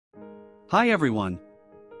Hi everyone.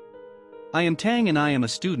 I am Tang and I am a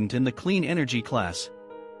student in the Clean Energy class.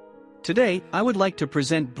 Today, I would like to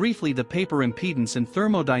present briefly the paper Impedance and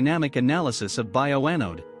Thermodynamic Analysis of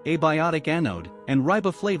Bioanode, Abiotic Anode, and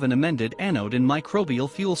Riboflavin-Amended Anode in Microbial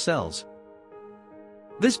Fuel Cells.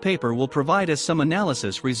 This paper will provide us some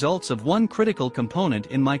analysis results of one critical component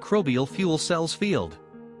in microbial fuel cells field.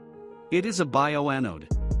 It is a bioanode.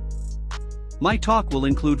 My talk will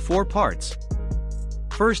include 4 parts.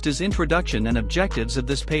 First is introduction and objectives of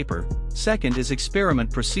this paper, second is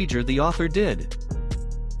experiment procedure the author did.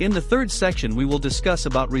 In the third section we will discuss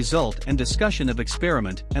about result and discussion of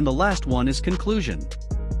experiment, and the last one is conclusion.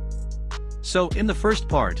 So in the first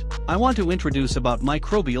part, I want to introduce about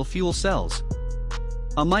microbial fuel cells.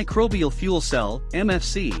 A microbial fuel cell,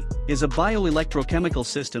 MFC, is a bioelectrochemical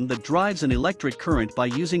system that drives an electric current by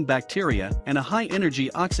using bacteria and a high-energy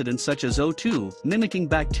oxidant such as O2, mimicking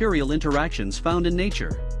bacterial interactions found in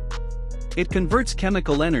nature. It converts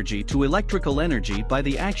chemical energy to electrical energy by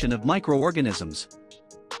the action of microorganisms.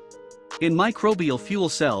 In microbial fuel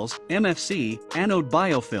cells, MFC, anode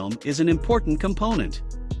biofilm, is an important component.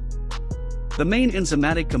 The main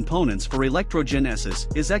enzymatic components for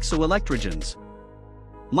electrogenesis is exoelectrogens.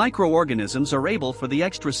 Microorganisms are able for the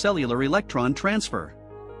extracellular electron transfer.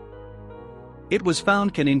 It was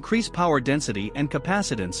found can increase power density and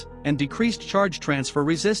capacitance, and decreased charge transfer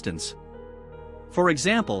resistance. For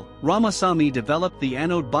example, Ramasamy developed the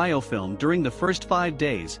anode biofilm during the first 5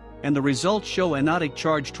 days, and the results show anodic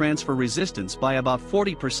charge transfer resistance by about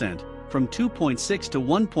 40%, from 2.6 to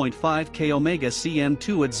 1.5 k omega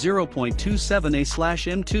cm2 at 0.27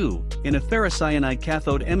 a/m2, in a ferrocyanide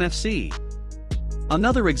cathode MFC.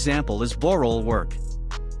 Another example is Borol work.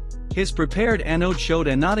 His prepared anode showed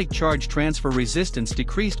anodic charge transfer resistance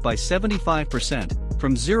decreased by 75%,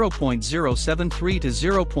 from 0.073 to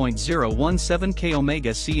 0.017 k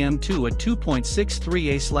omega cm2 at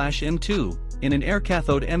 2.63 a/m2, in an air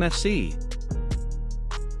cathode MFC.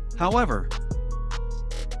 However,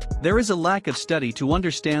 there is a lack of study to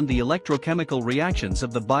understand the electrochemical reactions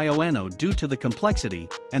of the bioanode due to the complexity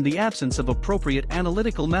and the absence of appropriate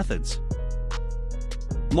analytical methods.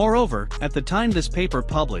 Moreover, at the time this paper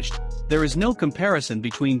published, there is no comparison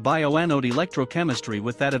between bioanode electrochemistry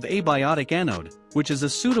with that of abiotic anode, which is a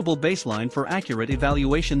suitable baseline for accurate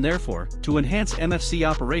evaluation. Therefore, to enhance MFC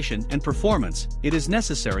operation and performance, it is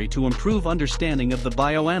necessary to improve understanding of the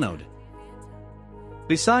bioanode.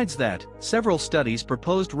 Besides that, several studies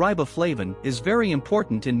proposed riboflavin is very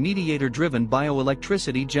important in mediator-driven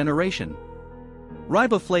bioelectricity generation.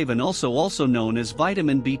 Riboflavin, also known as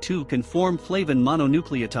vitamin B2, can form flavin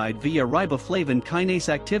mononucleotide via riboflavin kinase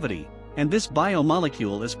activity, and this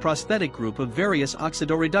biomolecule is prosthetic group of various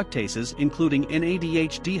oxidoreductases including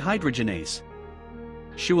NADH dehydrogenase.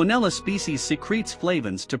 Shewanella species secretes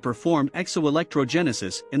flavins to perform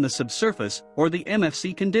exoelectrogenesis in the subsurface or the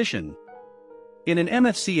MFC condition. In an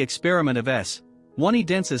MFC experiment of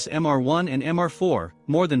S1e-densus MR1 and MR4,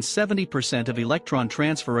 more than 70% of electron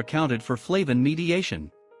transfer accounted for flavin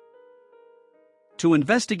mediation. To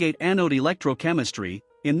investigate anode electrochemistry,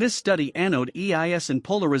 in this study anode EIS and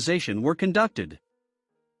polarization were conducted.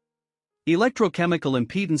 Electrochemical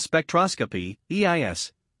impedance spectroscopy,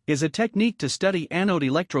 EIS, is a technique to study anode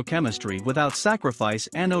electrochemistry without sacrifice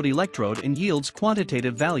anode electrode and yields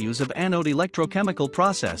quantitative values of anode electrochemical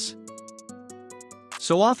process.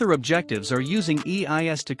 So author objectives are using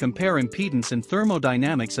EIS to compare impedance and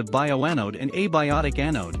thermodynamics of bioanode and abiotic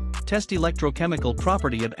anode, test electrochemical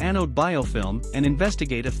property of anode biofilm, and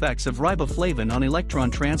investigate effects of riboflavin on electron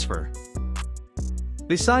transfer.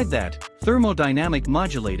 Beside that, thermodynamic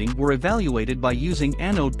modulating were evaluated by using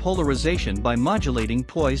anode polarization by modulating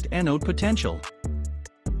poised anode potential.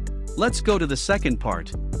 Let's go to the second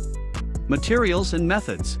part. Materials and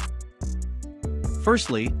methods.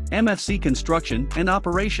 Firstly, MFC construction and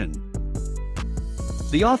operation.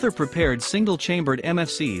 The author prepared single-chambered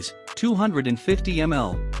MFCs, 250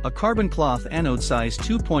 ml, a carbon cloth anode size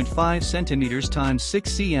 2.5 cm x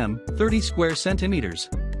 6 cm, 30 square centimeters.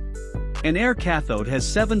 An air cathode has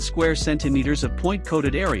 7 square centimeters of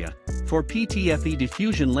point-coated area, for PTFE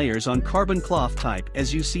diffusion layers on carbon cloth type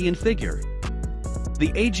as you see in figure.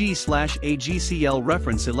 The AG/AGCL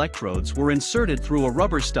reference electrodes were inserted through a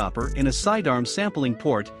rubber stopper in a sidearm sampling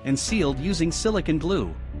port and sealed using silicon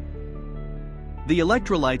glue. The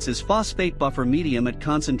electrolytes is phosphate buffer medium at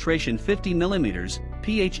concentration 50 mm,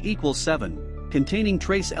 pH equals 7, containing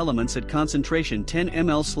trace elements at concentration 10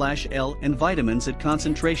 ml/L and vitamins at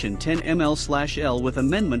concentration 10 ml/L with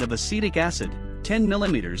amendment of acetic acid, 10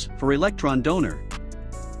 mm, for electron donor.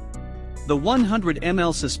 The 100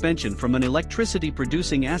 ml suspension from an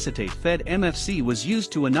electricity-producing acetate-fed MFC was used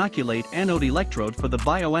to inoculate anode electrode for the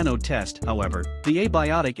bioanode test. However, the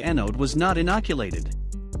abiotic anode was not inoculated.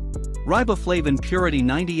 Riboflavin purity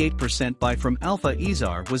 98% by from alpha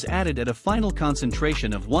Ezar was added at a final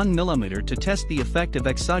concentration of 1 mm to test the effect of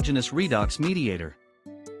exogenous redox mediator.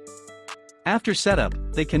 After setup,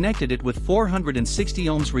 they connected it with 460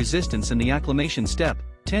 ohms resistance in the acclimation step,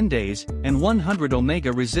 10 days, and 100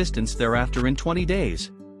 omega resistance thereafter in 20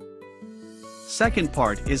 days. Second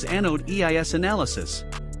part is anode EIS analysis.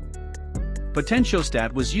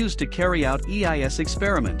 Potentiostat was used to carry out EIS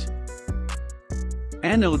experiment.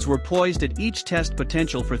 Anodes were poised at each test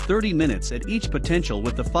potential for 30 minutes at each potential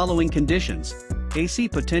with the following conditions: AC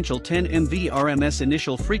potential 10 MV RMS,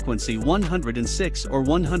 initial frequency 106 or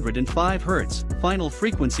 105 Hz, final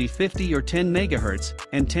frequency 50 or 10 MHz,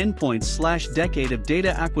 and 10 points/decade of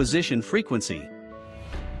data acquisition frequency.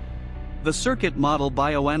 The circuit model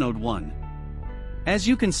Bioanode 1. As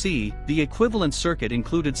you can see, the equivalent circuit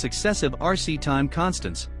included successive RC time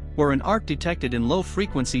constants, where an arc detected in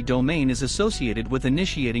low-frequency domain is associated with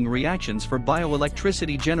initiating reactions for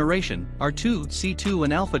bioelectricity generation, R2, C2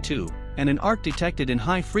 and alpha-2, and an arc detected in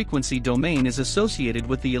high-frequency domain is associated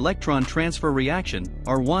with the electron transfer reaction,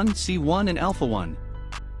 R1, C1 and alpha-1.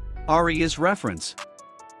 RE is reference.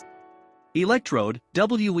 Electrode,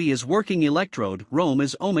 WE is working electrode, Rho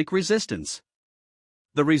is ohmic resistance.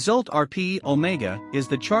 The result Rp omega is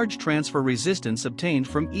the charge transfer resistance obtained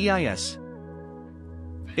from EIS.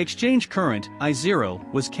 Exchange current,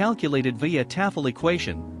 I0, was calculated via Tafel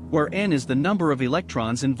equation, where N is the number of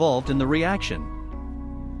electrons involved in the reaction.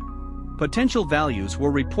 Potential values were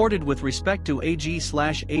reported with respect to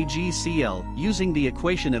Ag/AgCl using the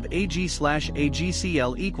equation of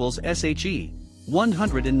Ag/AgCl equals SHE,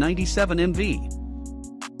 197 MV.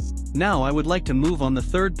 Now I would like to move on the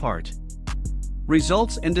third part.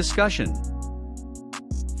 Results and discussion.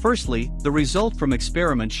 Firstly, the result from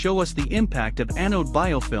experiment show us the impact of anode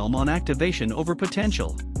biofilm on activation over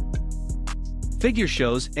potential. Figure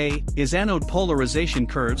shows A is anode polarization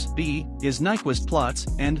curves, B is Nyquist plots,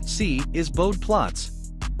 and C is Bode plots.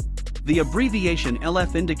 The abbreviation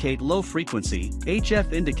LF indicate low frequency,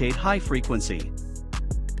 HF indicate high frequency.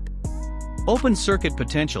 Open circuit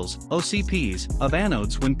potentials, OCPs, of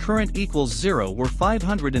anodes when current equals 0 were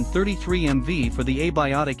 533 MV for the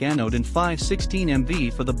abiotic anode and 516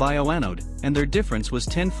 MV for the bioanode, and their difference was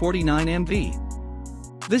 1049 MV.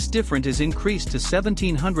 This difference is increased to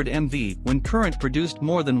 1700 MV when current produced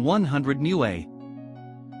more than 100 μA.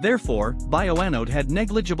 Therefore, bioanode had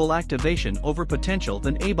negligible activation over potential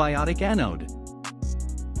than abiotic anode.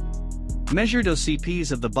 Measured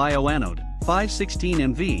OCPs of the bioanode, 516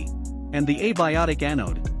 MV, and the abiotic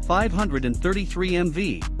anode, 533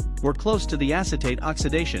 MV, were close to the acetate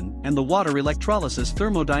oxidation and the water electrolysis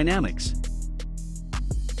thermodynamics.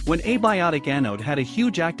 When abiotic anode had a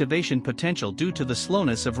huge activation potential due to the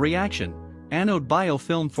slowness of reaction, anode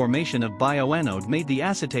biofilm formation of bioanode made the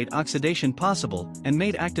acetate oxidation possible and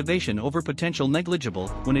made activation over potential negligible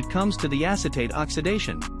when it comes to the acetate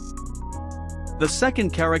oxidation. The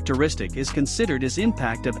second characteristic is considered as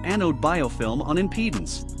impact of anode biofilm on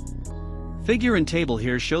impedance. Figure and table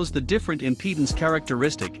here shows the different impedance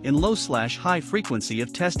characteristic in low/high frequency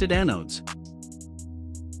of tested anodes.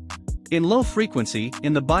 In low frequency,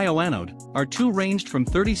 in the bioanode, R2 ranged from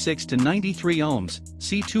 36 to 93 ohms,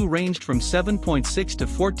 C2 ranged from 7.6 to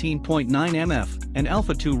 14.9 mF, and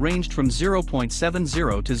alpha-2 ranged from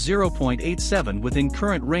 0.70 to 0.87 within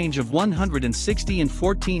current range of 160 and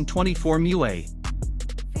 1424 μA.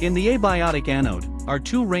 In the abiotic anode,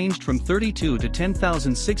 R2 ranged from 32 to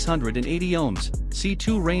 10,680 ohms,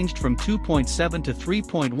 C2 ranged from 2.7 to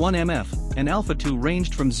 3.1 mF, and alpha-2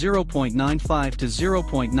 ranged from 0.95 to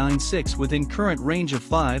 0.96 within current range of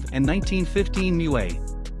 5 and 1915 μA.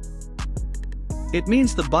 It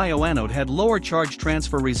means the bioanode had lower charge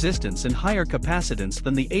transfer resistance and higher capacitance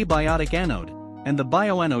than the abiotic anode, and the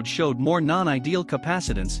bioanode showed more non-ideal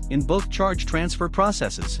capacitance in both charge transfer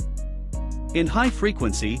processes. In high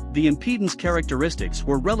frequency, the impedance characteristics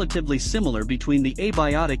were relatively similar between the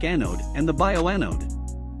abiotic anode and the bioanode.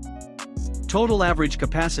 Total average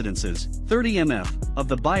capacitances, 30 mF, of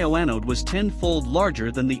the bioanode was 10-fold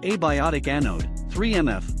larger than the abiotic anode, 3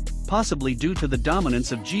 mF, possibly due to the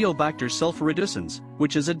dominance of Geobacter sulforeducens,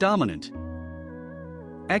 which is a dominant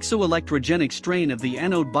exoelectrogenic strain of the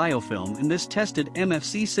anode biofilm in this tested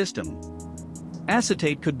MFC system.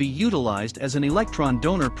 Acetate could be utilized as an electron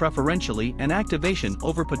donor preferentially, and activation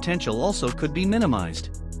over potential also could be minimized.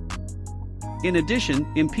 In addition,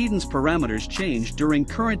 impedance parameters changed during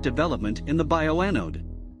current development in the bioanode.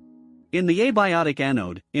 In the abiotic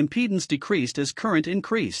anode, impedance decreased as current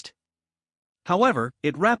increased. However,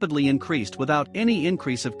 it rapidly increased without any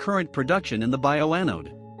increase of current production in the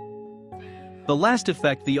bioanode. The last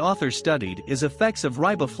effect the author studied is effects of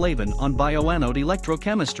riboflavin on bioanode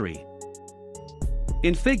electrochemistry.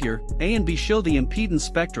 In figure, A and B show the impedance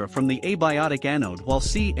spectra from the abiotic anode, while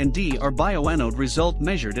C and D are bioanode result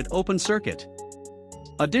measured at open circuit.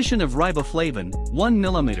 Addition of riboflavin, 1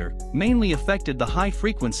 mm, mainly affected the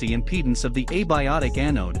high-frequency impedance of the abiotic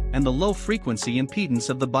anode and the low-frequency impedance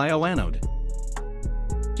of the bioanode.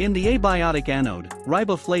 In the abiotic anode,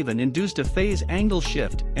 riboflavin induced a phase angle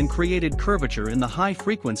shift and created curvature in the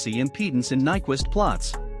high-frequency impedance in Nyquist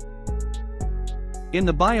plots. In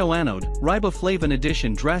the bioanode, riboflavin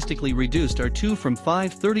addition drastically reduced R2 from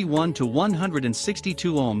 531 to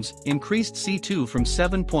 162 ohms, increased C2 from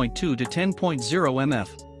 7.2 to 10.0 mF,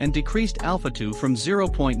 and decreased alpha2 from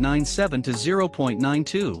 0.97 to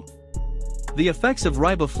 0.92. The effects of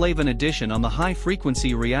riboflavin addition on the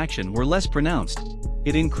high-frequency reaction were less pronounced.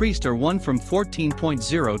 It increased R1 from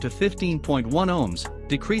 14.0 to 15.1 ohms,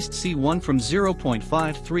 decreased C1 from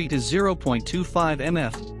 0.53 to 0.25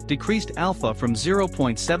 mF, decreased alpha from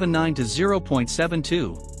 0.79 to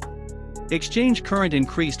 0.72. Exchange current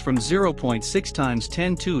increased from 0.6 times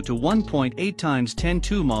 10⁻² to 1.8 times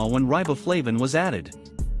 10⁻² mol when riboflavin was added.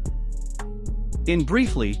 In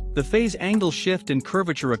briefly, the phase angle shift and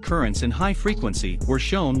curvature occurrence in high frequency were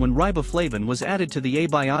shown when riboflavin was added to the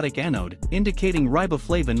abiotic anode, indicating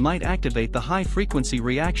riboflavin might activate the high-frequency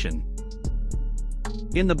reaction.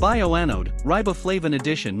 In the bioanode, riboflavin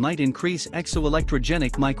addition might increase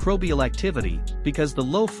exoelectrogenic microbial activity because the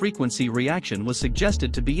low-frequency reaction was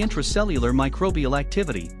suggested to be intracellular microbial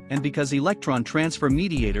activity, and because electron transfer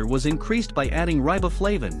mediator was increased by adding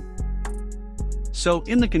riboflavin. So,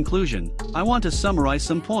 in the conclusion, I want to summarize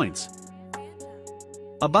some points.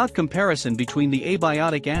 About comparison between the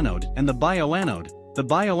abiotic anode and the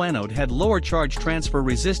bioanode had lower charge transfer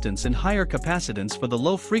resistance and higher capacitance for the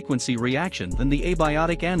low-frequency reaction than the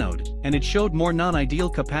abiotic anode, and it showed more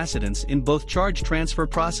non-ideal capacitance in both charge transfer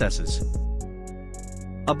processes.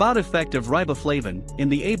 About effect of riboflavin, in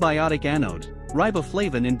the abiotic anode,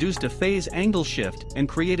 riboflavin induced a phase angle shift and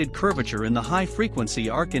created curvature in the high-frequency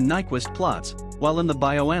arc in Nyquist plots, while in the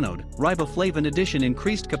bioanode, riboflavin addition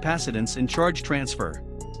increased capacitance and charge transfer.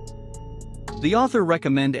 The author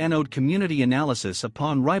recommend anode community analysis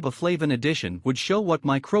upon riboflavin addition would show what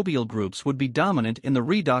microbial groups would be dominant in the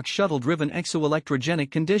redox shuttle-driven exoelectrogenic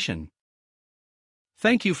condition.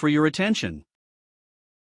 Thank you for your attention.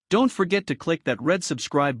 Don't forget to click that red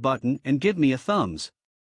subscribe button and give me a thumbs.